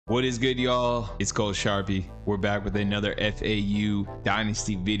What is good, y'all? It's Coach Sharpie. We're back with another FAU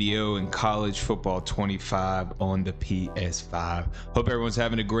Dynasty video in college football 25 on the PS5. Hope everyone's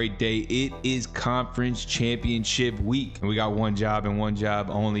having a great day. It is conference championship week, and we got one job and one job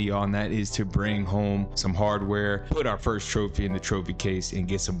only, y'all, and that is to bring home some hardware, put our first trophy in the trophy case, and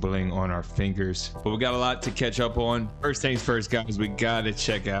get some bling on our fingers. But we got a lot to catch up on. First things first, guys, we gotta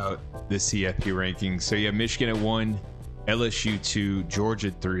check out the CFP rankings. So yeah, Michigan at 1, LSU 2,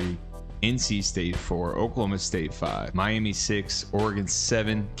 Georgia 3, NC State 4, Oklahoma State 5, Miami 6, Oregon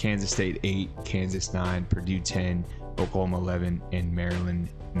 7, Kansas State 8, Kansas 9, Purdue 10, Oklahoma 11, and Maryland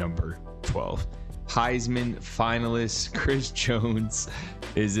number 12. Heisman finalist Chris Jones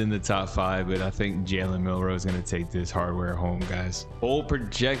is in the top 5, but I think Jalen Milroe is going to take this hardware home, guys. Bowl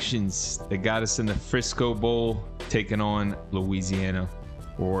projections that got us in the Frisco Bowl, taking on Louisiana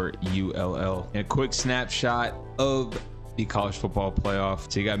or ULL. And a quick snapshot of the college football playoff.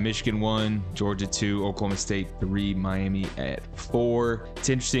 So you got Michigan 1, Georgia 2, Oklahoma State 3, Miami at 4. It's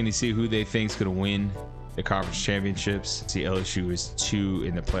interesting to see who they think is going to win the conference championships. See, LSU is 2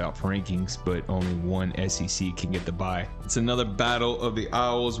 in the playoff rankings, but only one SEC can get the bye. It's another battle of the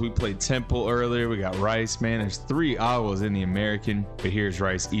Owls. We played Temple earlier. We got Rice, man. There's 3 Owls in the American, but here's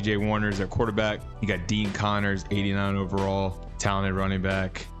Rice. EJ Warner's our quarterback. You got Dean Connors, 89 overall, talented running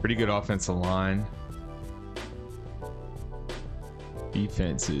back, pretty good offensive line.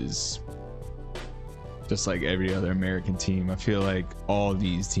 Defense is just like every other American team. I feel like all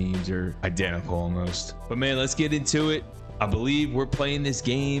these teams are identical almost. But man, let's get into it. I believe we're playing this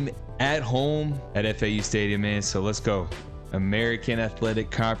game at home at FAU Stadium, man. So let's go. American Athletic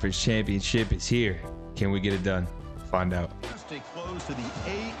Conference Championship is here. Can we get it done? Find out. Stay close to the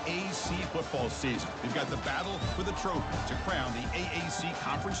AAC football season. We've got the battle for the trophy to crown the AAC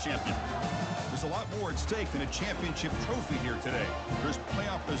conference champion. There's a lot more at stake than a championship trophy here today. There's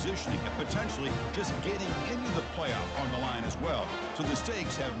playoff positioning and potentially just getting into the playoff on the line as well. So the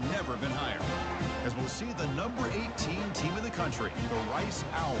stakes have never been higher. As we'll see the number 18 team in the country, the Rice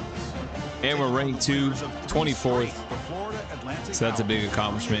Owls. And we're ranked 24th. So that's a big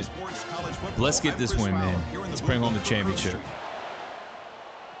accomplishment. Let's get this win, man. Let's bring home the championship.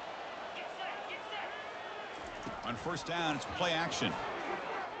 On first down, it's play action.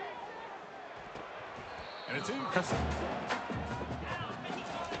 And it's in.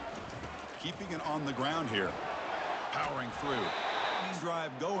 Keeping it on the ground here. Powering through.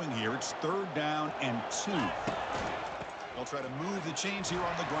 Drive going here. It's 3rd down and 2. They'll try to move the chains here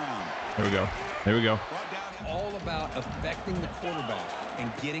on the ground. There we go. There we go. All about affecting the quarterback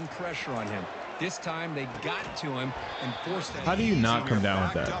and getting pressure on him. This time they got to him and forced him. How do you not come down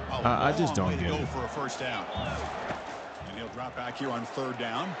with that? I just don't get it. For a first down. And he'll drop back here on 3rd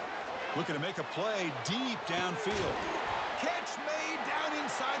down. Looking to make a play deep downfield. Catch made down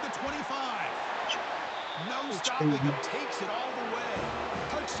inside the 25. No stopping him. Takes it all the way.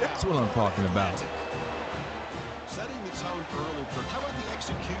 Touchdown. That's what I'm talking about. Setting the tone early. How about the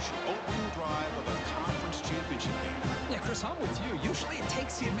execution? Opening drive of a conference championship game. Yeah, Chris, I'm with you. Usually it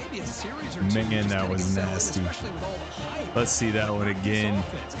takes you maybe a series or 2. Man, that was nasty. Especially with all the hype. Let's see that one again.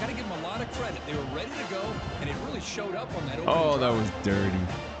 Got to give them a lot of credit. They were ready to go, and it really showed up on that opening Oh, that drive. was dirty.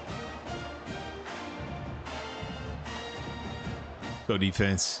 Go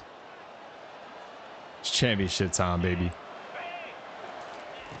defense. It's championship time, baby.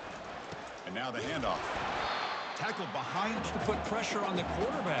 And now the handoff. Tackled behind To put pressure on the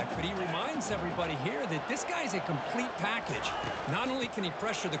quarterback, but he reminds everybody here that this guy's a complete package. Not only can he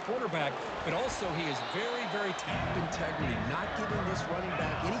pressure the quarterback, but also he is very, very talented. Integrity, not giving this running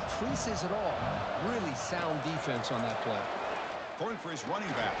back any creases at all. Really sound defense on that play. going for his running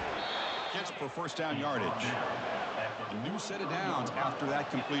back. Gets for first down yardage. A new set of downs after that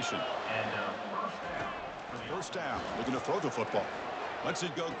completion. First down, looking to throw the football. Lets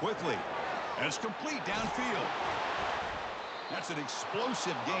it go quickly. And it's complete downfield. That's an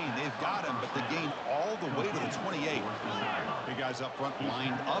explosive gain. They've got him, but the gain all the way to the 28. Big guys up front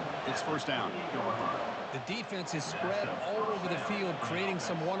lined up. It's first down. The defense is spread all over the field, creating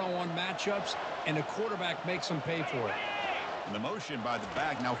some one-on-one matchups, and the quarterback makes them pay for it. And the motion by the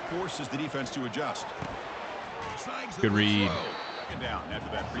back now forces the defense to adjust. Good read. Second down after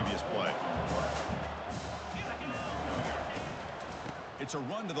that previous play. It's a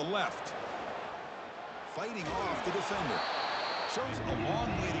run to the left. Fighting off the defender. Shows a long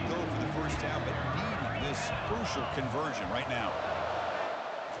way to go for the first down, but needing this crucial conversion right now.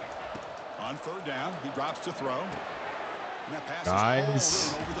 On third down, he drops to throw. And that pass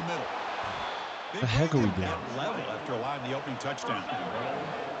is all over the middle. The heck are we doing? Level after allowing the opening touchdown.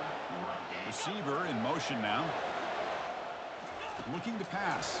 Receiver in motion now. Looking to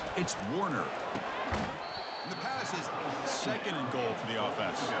pass. It's Warner. And the pass is 2nd and goal for the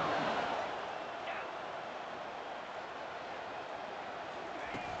offense.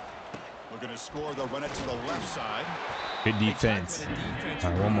 Looking to score. They'll run it to the left side. Good defense.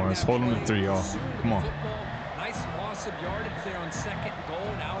 All right, one more. Let's hold them to 3, y'all. Come on. Nice loss of yardage there on 2nd and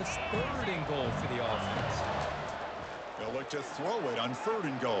goal. Now it's 3rd and goal for the offense. They'll look to throw it on 3rd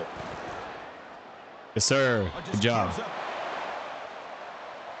and goal. Yes, sir. Good job.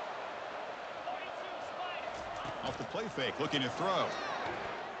 Off the play fake, looking to throw.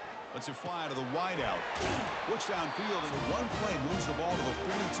 Lets it fly to the wideout. Looks downfield, and one play moves the ball to the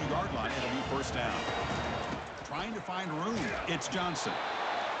 42-yard line. It'll be 1st down. Trying to find room. It's Johnson.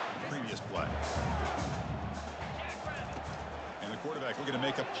 Previous play. And the quarterback looking to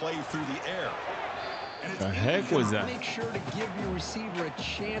make a play through the air. And The heck was that? Make sure to give your receiver a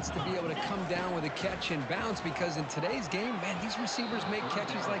chance to be able to come down with a catch and bounce, because in today's game, man, these receivers make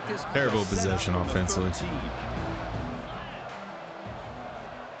catches like this. Terrible possession offensively.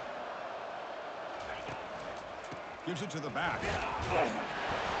 Gives it to the back.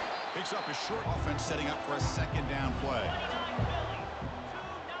 Picks up a short offense, setting up for a 2nd down play.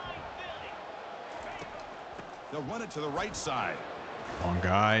 They'll run it to the right side. Come on,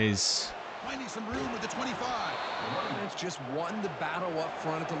 guys. Finding some room with the 25. It's just won the battle up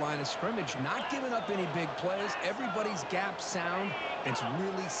front at the line of scrimmage, not giving up any big plays. Everybody's gap sound. It's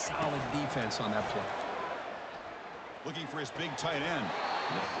really solid defense on that play. Looking for his big tight end.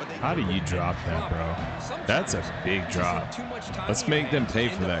 How do you drop that, bro? That's a big drop. Let's make them pay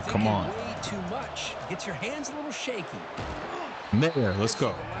for that. Come on. Way too much. Gets your hands a little shaky. There, let's go.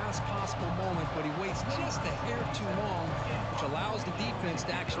 The last possible moment, but he waits just a hair too long, which allows the defense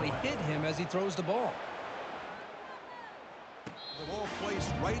to actually hit him as he throws the ball. The ball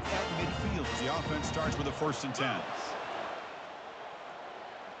placed right at midfield as the offense starts with a 1st and 10.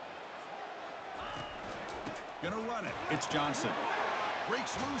 Gonna run it. It's Johnson.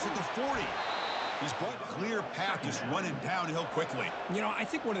 Breaks loose at the 40. He's brought clear path, just running downhill quickly. You know, I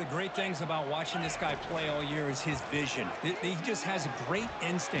think one of the great things about watching this guy play all year is his vision. He just has great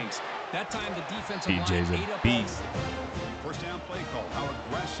instincts. That time the defensive DJ's line a ate up beast. 1st down play call. How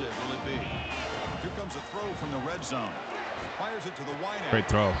aggressive will it be? Here comes a throw from the red zone. Fires it to the wide end. Great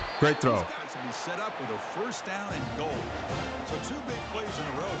throw. Great throw. He's got to be set up with a 1st down and goal. So 2 big plays in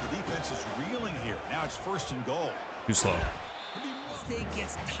a row. The defense is reeling here. Now it's 1st and goal. Too slow. Mistake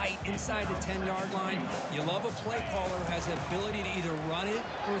gets tight inside the 10-yard line. You love a play caller who has the ability to either run it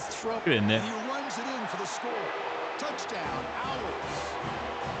or throw it. Get in there. And he runs it in for the score. Touchdown,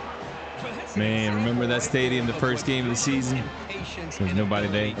 Owls. Man, remember that stadium the first game of the season? There's nobody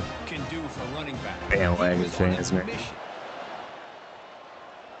there. Can do for running back. Bandwagon fans, man.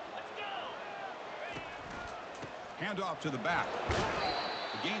 Hand off to the back.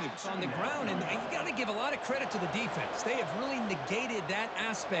 It's on the ground, and you got to give a lot of credit to the defense. They have really negated that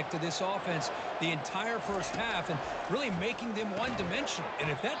aspect of this offense the entire 1st half and really making them one-dimensional.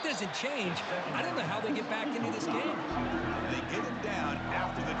 And if that doesn't change, I don't know how they get back into this game. They get it down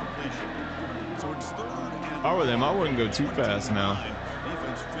after the completion. So it's 3rd and If I were them, I wouldn't go too fast now.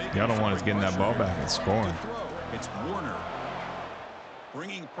 Y'all don't want us getting that ball back and scoring. It's Warner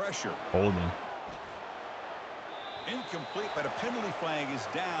bringing pressure. Holding. Incomplete, but a penalty flag is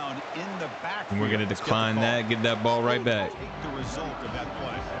down in the back. And we're going to decline that, get that ball right back. Take the result of that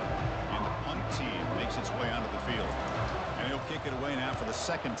play. And the punt team makes its way onto the field. And he'll kick it away now for the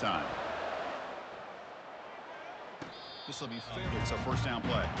 2nd time. This will be fair. It's a 1st down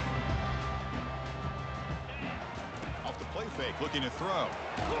play. Off the play fake, looking to throw.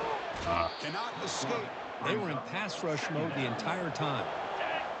 Cannot escape. They were in pass rush mode the entire time.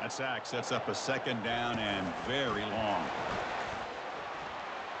 That sack sets up a 2nd down and very long.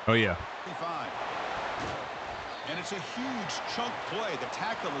 Oh, yeah. 55. And it's a huge chunk play. The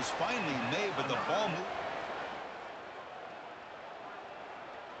tackle is finally made, but the ball moved.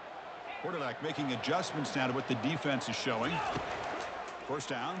 Quarterback making adjustments now to what the defense is showing. 1st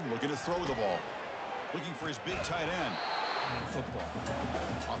down, looking to throw the ball. Looking for his big tight end. Football.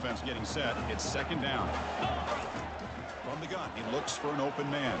 Offense getting set. It's 2nd down. From the gun, he looks for an open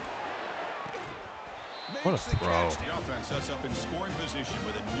man. What a throw. The offense sets up in scoring position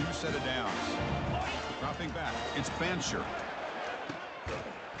with a new set of downs. Dropping back, it's Fancher.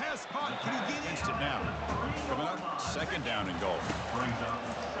 Pass caught, can he get against it now? Coming up, 2nd down and goal.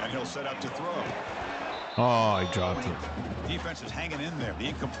 And he'll set up to throw. Oh, he dropped it. Defense is hanging in there. The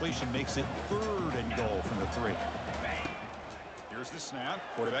incompletion makes it 3rd and goal from the 3. Here's the snap.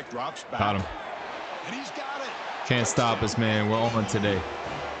 Quarterback drops back. Got him. And he's got it. Can't stop us, man. We're on today.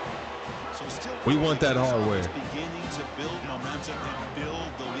 So still We want that hardware. Beginning to build momentum and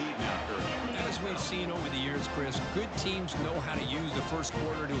build the lead now, Kurt. As we've seen over the years, Chris, good teams know how to use the first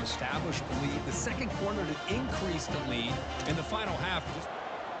quarter to establish the lead, the second quarter to increase the lead, and the final half.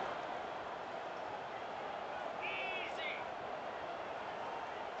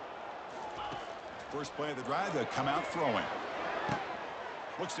 First play of the drive, they come out throwing.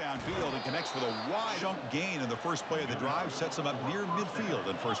 Looks downfield and connects with a wide jump gain in the first play of the drive. Sets him up near midfield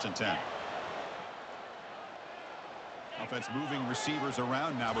in 1st and 10. Offense moving receivers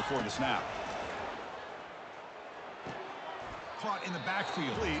around now before the snap. Caught in the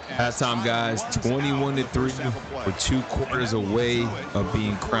backfield. Halftime, guys, 21-3. We're 2 quarters away of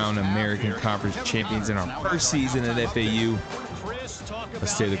being crowned American Conference champions in our first season at FAU.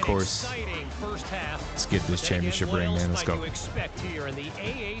 Let's stay the course. Let's get this championship ring, man. Let's go. Expect here in the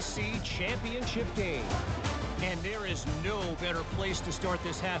AAC championship game. And there is no better place to start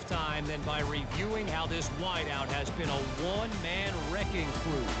this halftime than by reviewing how this wideout has been a one-man wrecking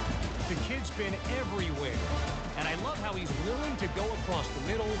crew. The kid's been everywhere. And I love how he's willing to go across the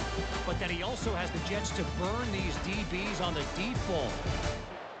middle, but that he also has the jets to burn these DBs on the deep ball.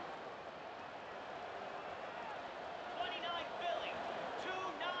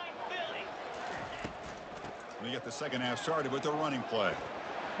 We get the second half started with the running play.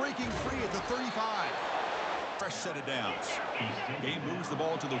 Breaking free at the 35. Fresh set of downs. Game moves the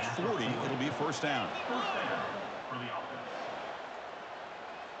ball to the 40. It'll be 1st down.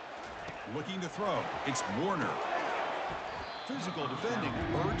 Looking to throw. It's Warner. Physical defending.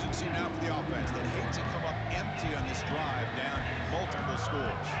 Urgency now for the offense. That hate to come up empty on this drive down multiple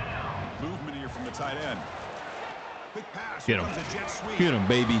scores. Movement here from the tight end. Quick pass. Get him. Get him,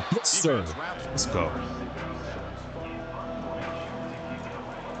 baby. Yes, sir. Let's go.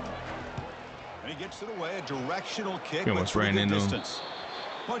 And he gets it away. A directional kick. He almost ran into him.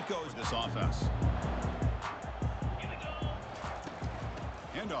 What goes this offense?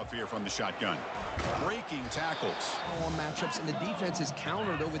 Handoff here from the shotgun. Breaking tackles. On matchups, and the defense is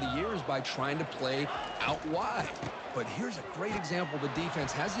countered over the years by trying to play out wide. But here's a great example. The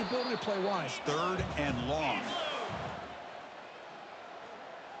defense has the ability to play wide. 3rd and long.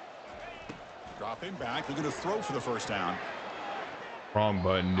 Dropping back. They're going to throw for the 1st down. Wrong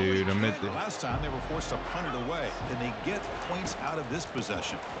button, dude. I meant the last time they were forced to punt it away. Can they get points out of this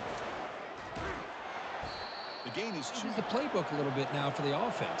possession? The gain is 2. This is the playbook a little bit now for the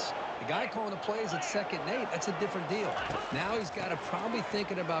offense. The guy calling the plays at 2nd and 8, that's a different deal. Now he's got to probably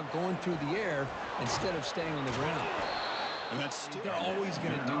thinking about going through the air instead of staying on the ground. And that's they're always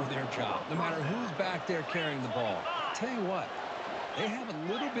going to do their job, no matter who's back there carrying the ball. I'll tell you what, they have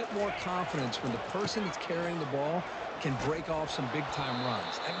a little bit more confidence when the person that's carrying the ball can break off some big-time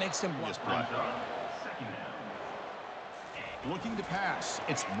runs. That makes them block. Looking to pass.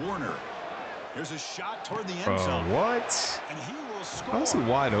 It's Warner. Here's a shot toward the end zone. What? And he will score. How's he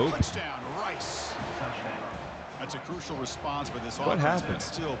wide open? Touchdown, Rice. That's a crucial response for this offense. What happened? But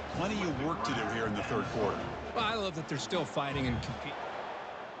still plenty of work to do here in the 3rd quarter. Well, I love that they're still fighting and competing.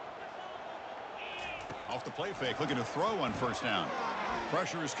 Off the play fake, looking to throw on 1st down.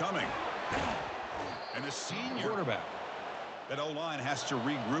 Pressure is coming. And the senior quarterback. That O-line has to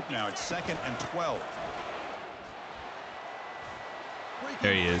regroup now. It's 2nd and 12.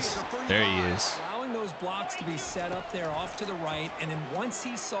 There he is. There he is. Allowing those blocks to be set up there off to the right, and then once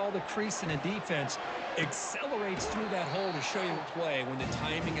he saw the crease in the defense, accelerates through that hole to show you a play when the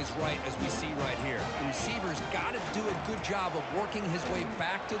timing is right, as we see right here. The receiver's got to do a good job of working his way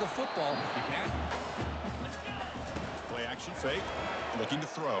back to the football. Play action fake, looking to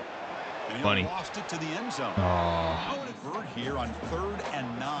throw. And he Funny. Lost it to the end zone. Oh. Convert here on 3rd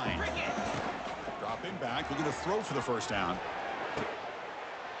and 9. Dropping back, looking to throw for the 1st down.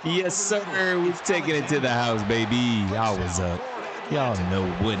 Yes, sir. We've taken it to the house, baby. Y'all was up. Y'all know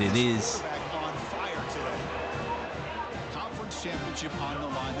what it is. On fire today. Conference championship on the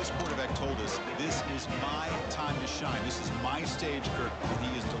line. This quarterback told us, this is my time to shine. This is my stage, Kurt, and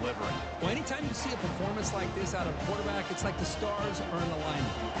he is delivering. Well, anytime you see a performance like this out of a quarterback, it's like the stars are in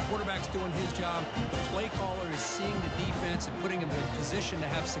alignment. The quarterback's doing his job. The play caller is seeing the defense and putting him in a position to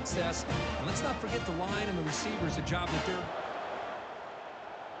have success. And let's not forget the line and the receivers, the job that they're...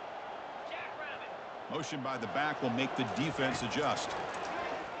 Motion by the back will make the defense adjust.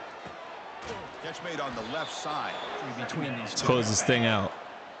 Catch made on the left side. Between these two. Close this thing out.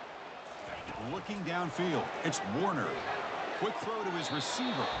 Looking downfield. It's Warner. Quick throw to his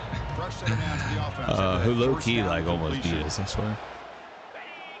receiver. Fresh set down to the offense. Who low-key like almost beat us, I swear.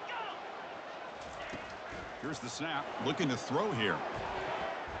 Here's the snap. Looking to throw here.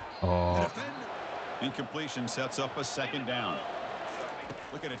 Oh. Incompletion sets up a 2nd down.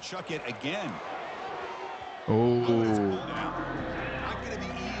 Looking to chuck it again. Oh, Not going to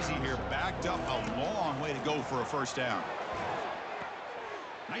be easy here. Backed up a long way to go for a first down.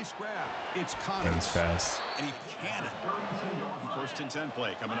 Nice grab. It's Connors. that's fast. And he cannon. First and 10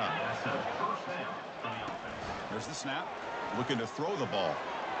 play coming up. There's the snap. Looking to throw the ball.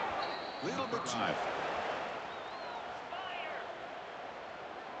 Little bit drive.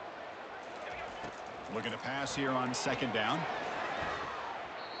 Looking to pass here on second down.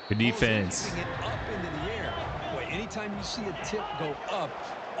 Good defense. It up into the air. Boy, anytime you see a tip go up,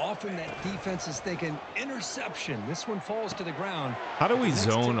 often that defense is thinking interception. This one falls to the ground. How do we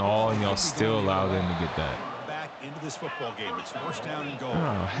zone all and y'all still allow them to get that? Back into this football game. It's first down and goal.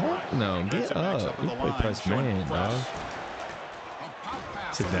 Oh, hell no. Get up. We play press man, dog.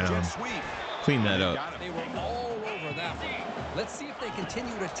 Sit down. Clean that up. They were all over that one. Let's see if they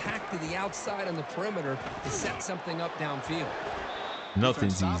continue to tack to the outside on the perimeter to set something up downfield.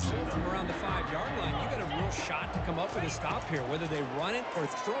 Nothing's easy. From around the 5-yard line, you got a real shot to come up with a stop here. Whether they run it or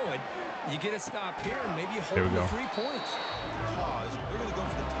throw it, you get a stop here and maybe you hold the 3 points. Pause. They're going to go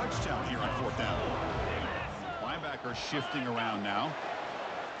for the touchdown here on fourth down. Linebacker shifting around now.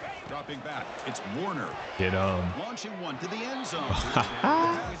 Dropping back. It's Warner. Get Launching one to the end zone.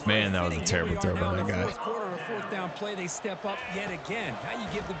 Man, that was a terrible throw by that guy. Fourth quarter or fourth down play, they step up yet again. Now you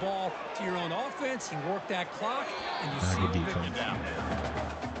give the ball to your own offense, you work that clock, and you see good defense. down.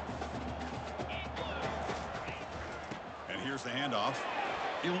 And here's the handoff.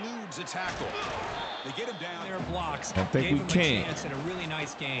 Eludes a tackle. They get him down. Their blocks. I think we can. And a really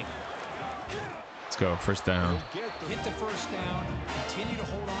nice game. Let's go. First down. Get the first down. Continue to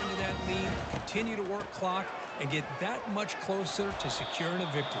hold on to that lead. Continue to work clock and get that much closer to securing a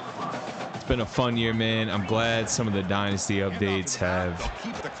victory. It's been a fun year, man. I'm glad some of the Dynasty updates have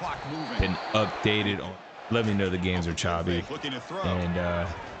been updated. Let me know the games are choppy. And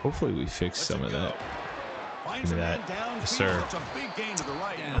hopefully we fix some of that. Give me that. Yes, sir.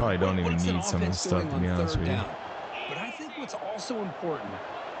 Probably don't even need some of this stuff, to be honest with you. But I think what's also important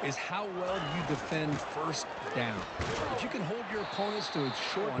is how well you defend first down. If you can hold your opponents to a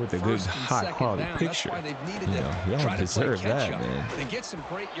short with a good high quality picture, y'all deserve that, man. And get some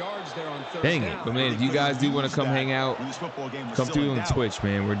great yards there on third Dang down. it, but man, if you guys do want to come hang out, come through on Twitch,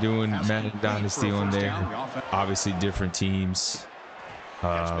 man. We're doing Madden Dynasty on there. Obviously, different teams.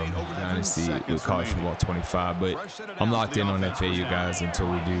 Dynasty with college football 25, but I'm locked in on FAU guys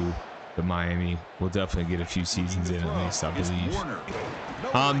until we do the Miami. We'll definitely get a few seasons in at least, I believe.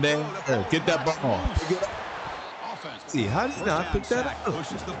 I'm there. Get that ball. See, how did you not pick that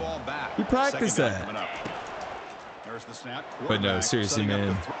up? You practiced that. But no, seriously,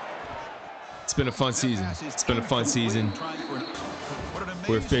 man. It's been a fun season. It's been a fun season.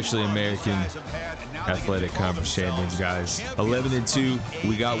 We're officially American Athletic Conference champions, guys. 11-2.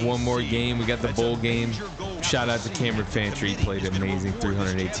 We got one more game. We got the bowl game. Shout out to Cameron Fantry. He played amazing.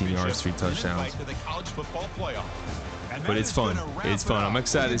 318 yards, 3 touchdowns. But it's fun. It's fun. I'm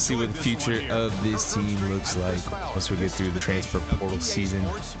excited to see what the future of this team looks like once we get through the transfer portal season.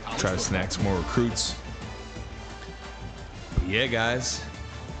 Try to snag some more recruits. But yeah, guys.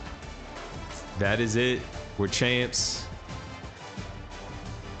 That is it. We're champs.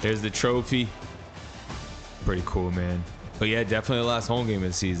 There's the trophy. Pretty cool, man. But yeah, definitely the last home game of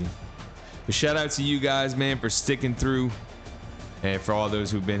the season. But shout out to you guys, man, for sticking through. And for all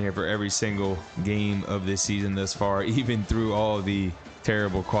those who've been here for every single game of this season thus far, even through all the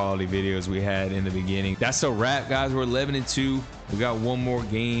terrible quality videos we had in the beginning. That's a wrap, guys. We're 11-2. We got one more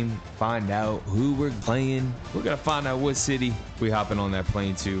game. Find out who we're playing. We're gonna find out what city we hopping on that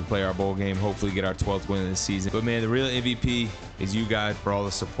plane to play our bowl game. Hopefully get our 12th win of the season. But man, the real MVP is you guys for all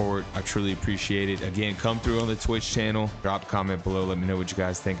the support. I truly appreciate it. Again, come through on the Twitch channel. Drop a comment below. Let me know what you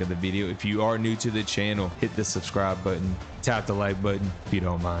guys think of the video. If you are new to the channel, hit the subscribe button. Tap the like button if you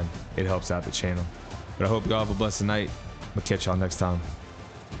don't mind. It helps out the channel. But I hope y'all have a blessed night. We'll catch y'all next time.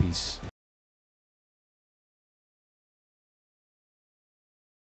 Peace.